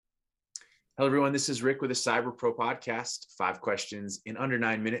Hello, everyone. This is Rick with a Cyber Pro podcast. 5 questions in under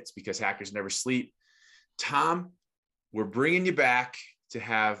 9 minutes because hackers never sleep. Tom, we're bringing you back to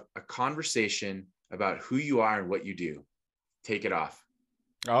have a conversation about who you are and what you do. Take it off.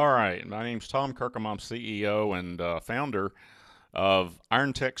 All right. My name's Tom Kirkham. I'm CEO and founder of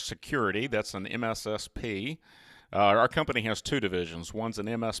IronTech Security. That's an MSSP. Our company has two divisions. One's an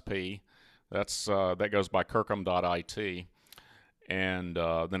MSP. That goes by Kirkham.it. And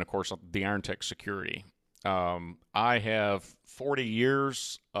then, of course, the IronTech Security. I have 40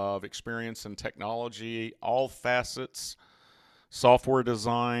 years of experience in technology, all facets, software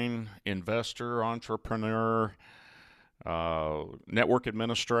design, investor, entrepreneur, network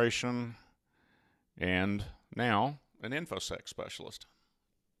administration, and now an InfoSec specialist.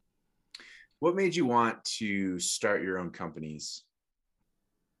 What made you want to start your own companies?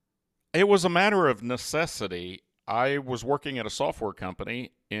 It was a matter of necessity. I was working at a software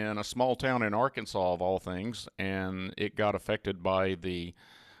company in a small town in Arkansas, of all things, and it got affected by the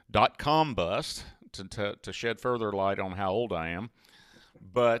 .com bust, to shed further light on how old I am.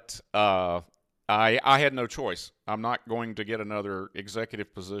 But I had no choice. I'm not going to get another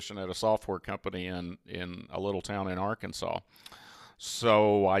executive position at a software company in a little town in Arkansas.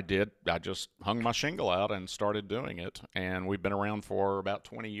 So I did. I just hung my shingle out and started doing it. And we've been around for about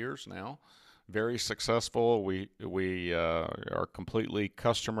 20 years now. Very successful. We are completely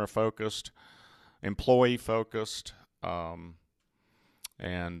customer focused, employee focused, and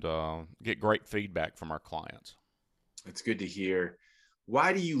get great feedback from our clients. It's good to hear.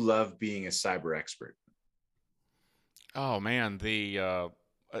 Why do you love being a cyber expert? Oh man, the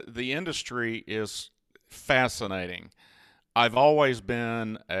industry is fascinating. I've always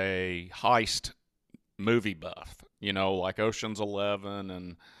been a heist movie buff, like Ocean's 11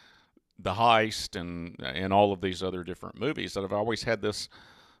 and The Heist and all of these other different movies that I've always had this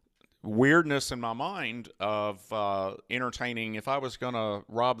weirdness in my mind of entertaining. If I was going to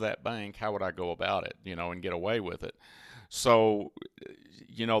rob that bank, how would I go about it, and get away with it? So,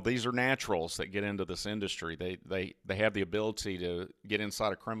 these are naturals that get into this industry. They have the ability to get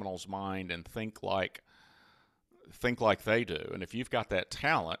inside a criminal's mind and think like they do. And if you've got that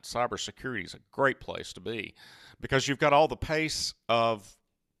talent, cybersecurity is a great place to be because you've got all the pace of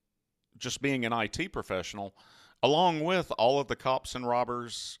just being an IT professional, along with all of the cops and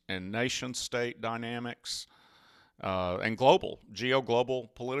robbers and nation state dynamics and global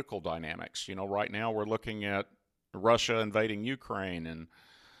political dynamics. Right now we're looking at Russia invading Ukraine and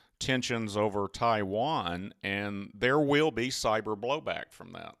tensions over Taiwan, and there will be cyber blowback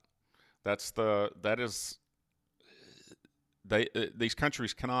from that. These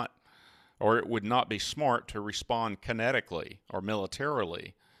countries cannot, or it would not be smart to respond kinetically or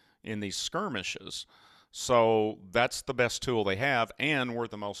militarily in these skirmishes. So that's the best tool they have, and we're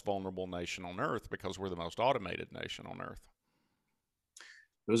the most vulnerable nation on earth because we're the most automated nation on earth.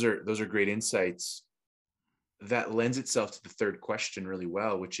 Those are great insights. That lends itself to the third question really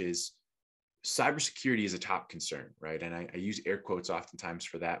well, which is cybersecurity is a top concern, right? And I use air quotes oftentimes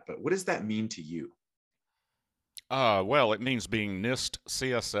for that, but what does that mean to you? Well, it means being NIST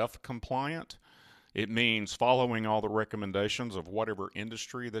CSF compliant. It means following all the recommendations of whatever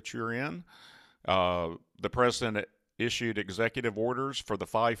industry that you're in. The president issued executive orders for the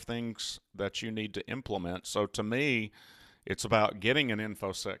 5 things that you need to implement. So to me, it's about getting an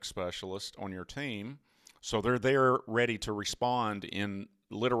InfoSec specialist on your team so they're there ready to respond in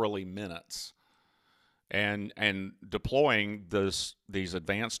literally minutes and deploying these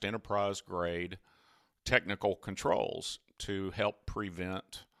advanced enterprise grade technical controls to help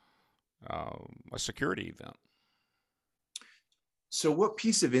prevent a security event. So what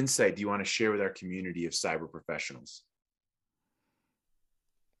piece of insight do you want to share with our community of cyber professionals?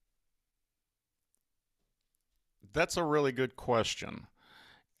 That's a really good question.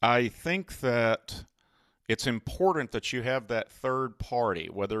 I think that it's important that you have that third party,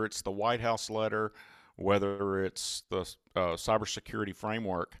 whether it's the White House letter, whether it's the cybersecurity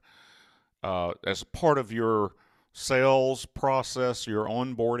framework, as part of your sales process, your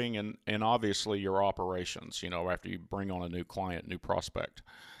onboarding, and obviously your operations, after you bring on a new client, new prospect.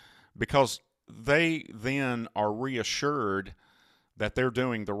 Because they then are reassured that they're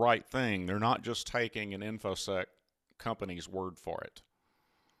doing the right thing. They're not just taking an InfoSec company's word for it.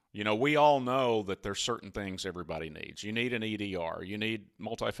 We all know that there's certain things everybody needs. You need an EDR. You need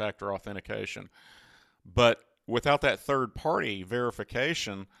multi-factor authentication. But without that third-party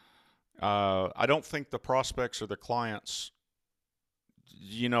verification, I don't think the prospects or the clients,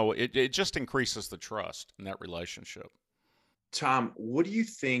 it just increases the trust in that relationship. Tom, what do you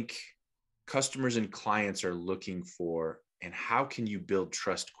think customers and clients are looking for and how can you build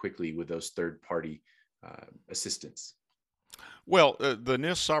trust quickly with those third-party assistants? Well, the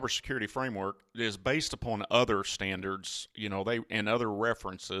NIST cybersecurity framework is based upon other standards, and other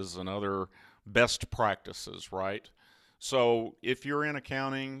references and other best practices, right? So if you're in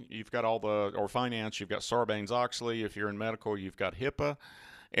accounting, you've got or finance, you've got Sarbanes-Oxley. If you're in medical, you've got HIPAA,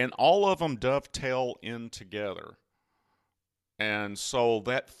 and all of them dovetail in together. And so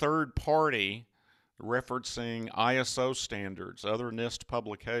that third party referencing ISO standards, other NIST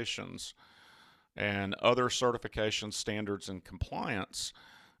publications, and other certification standards and compliance,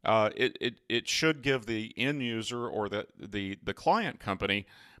 it should give the end user or the client company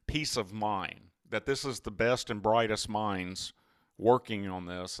peace of mind that this is the best and brightest minds working on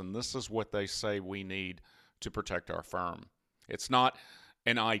this, and this is what they say we need to protect our firm. It's not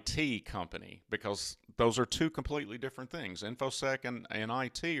an IT company, because those are two completely different things. InfoSec and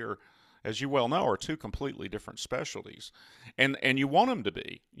IT are, as you well know, are two completely different specialties. And you want them to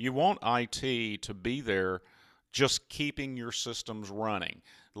be. You want IT to be there just keeping your systems running.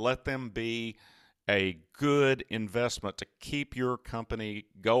 Let them be a good investment to keep your company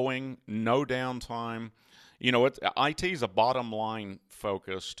going, no downtime. IT is a bottom line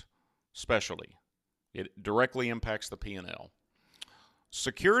focused specialty. It directly impacts the P&L.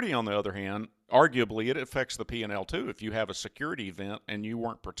 Security, on the other hand, arguably it affects the P&L too. If you have a security event and you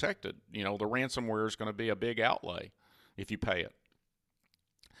weren't protected, the ransomware is going to be a big outlay if you pay it.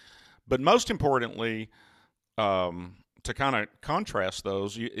 But most importantly, to kind of contrast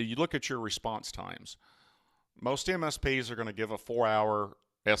those, you look at your response times. Most MSPs are going to give a 4-hour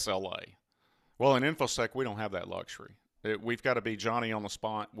SLA. Well, in InfoSec, we don't have that luxury. We've got to be Johnny on the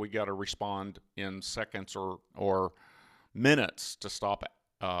spot. We got to respond in seconds or minutes to stop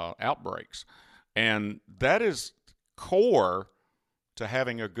outbreaks. And that is core to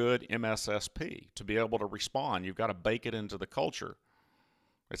having a good MSSP, to be able to respond. You've got to bake it into the culture.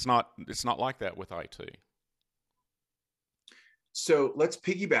 It's not like that with IT. So let's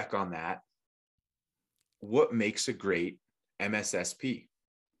piggyback on that. What makes a great MSSP?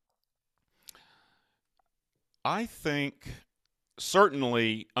 I think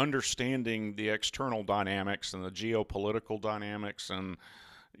certainly understanding the external dynamics and the geopolitical dynamics and,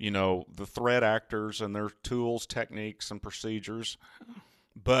 the threat actors and their tools, techniques, and procedures.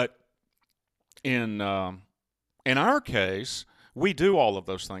 But in our case, we do all of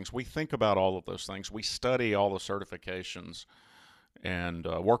those things. We think about all of those things. We study all the certifications and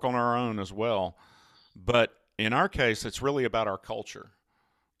work on our own as well. But in our case, it's really about our culture.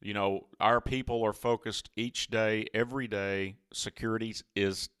 Our people are focused each day, every day. Security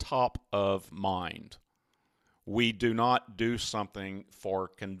is top of mind. We do not do something for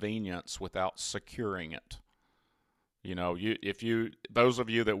convenience without securing it. Those of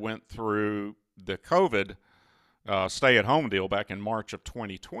you that went through the COVID stay-at-home deal back in March of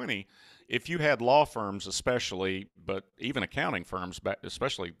 2020, if you had law firms especially, but even accounting firms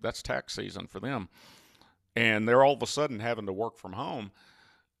especially, that's tax season for them, and they're all of a sudden having to work from home,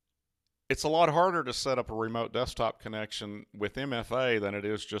 it's a lot harder to set up a remote desktop connection with MFA than it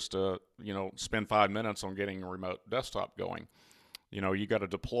is just to, spend 5 minutes on getting a remote desktop going. You got to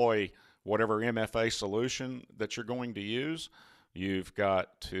deploy whatever MFA solution that you're going to use. You've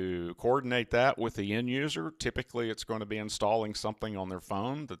got to coordinate that with the end user. Typically, it's going to be installing something on their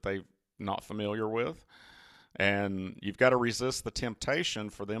phone that they're not familiar with. And you've got to resist the temptation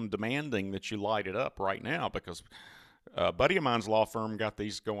for them demanding that you light it up right now, because a buddy of mine's law firm got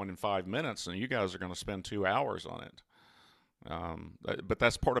these going in 5 minutes, and you guys are going to spend 2 hours on it. But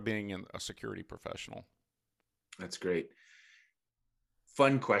that's part of being a security professional. That's great.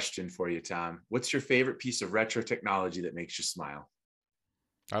 Fun question for you, Tom. What's your favorite piece of retro technology that makes you smile?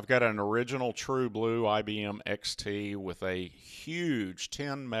 I've got an original True Blue IBM XT with a huge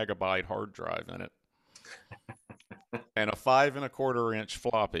 10 megabyte hard drive in it. And a 5 1/4 inch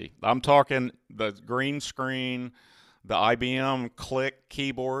floppy. I'm talking the green screen, the IBM Click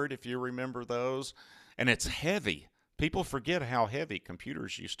keyboard, if you remember those. And it's heavy. People forget how heavy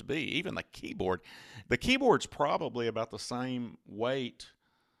computers used to be. Even the keyboard. The keyboard's probably about the same weight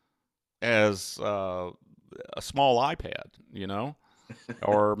as a small iPad,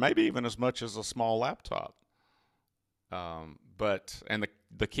 or maybe even as much as a small laptop. And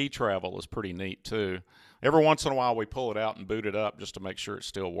the key travel is pretty neat too. Every once in a while we pull it out and boot it up just to make sure it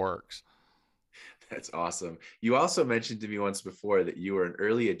still works. That's awesome. You also mentioned to me once before that you were an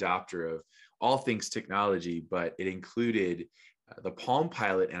early adopter of all things technology, but it included the Palm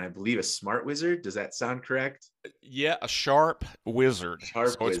Pilot and I believe a Smart Wizard. Does that sound correct? Yeah, a Sharp Wizard. Sharp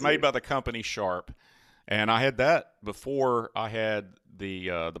so it's Wizard. made by the company Sharp. And I had that before I had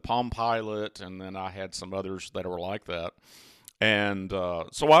the Palm Pilot, and then I had some others that were like that. And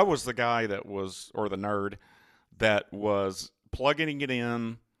so I was the guy that was, or the nerd that was plugging it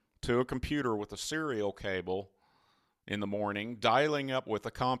in to a computer with a serial cable in the morning, dialing up with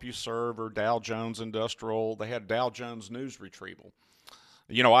a CompuServe or Dow Jones Industrial. They had Dow Jones News Retrieval.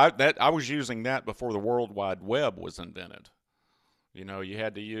 You know, I was using that before the World Wide Web was invented. You know, you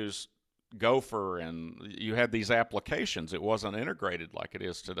had to use Gopher, and you had these applications. It wasn't integrated like it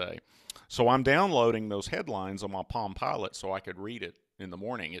is today. So I'm downloading those headlines on my Palm Pilot so I could read it in the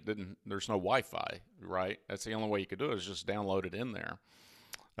morning. It didn't. There's no Wi-Fi, right? That's the only way you could do it, is just download it in there.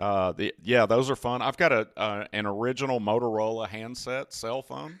 Yeah, those are fun. I've got an original Motorola handset cell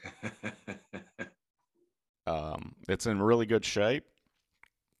phone. It's in really good shape.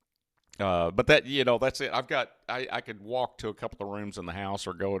 But that, you know, that's it. I could walk to a couple of rooms in the house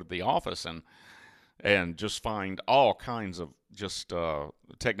or go to the office and just find all kinds of just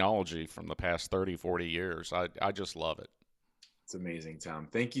technology from the past 30, 40 years. I just love it. It's amazing, Tom.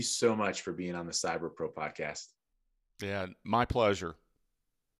 Thank you so much for being on the Cyber Pro podcast. Yeah, my pleasure.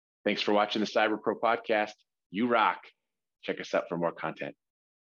 Thanks for watching the Cyber Pro podcast. You rock. Check us out for more content.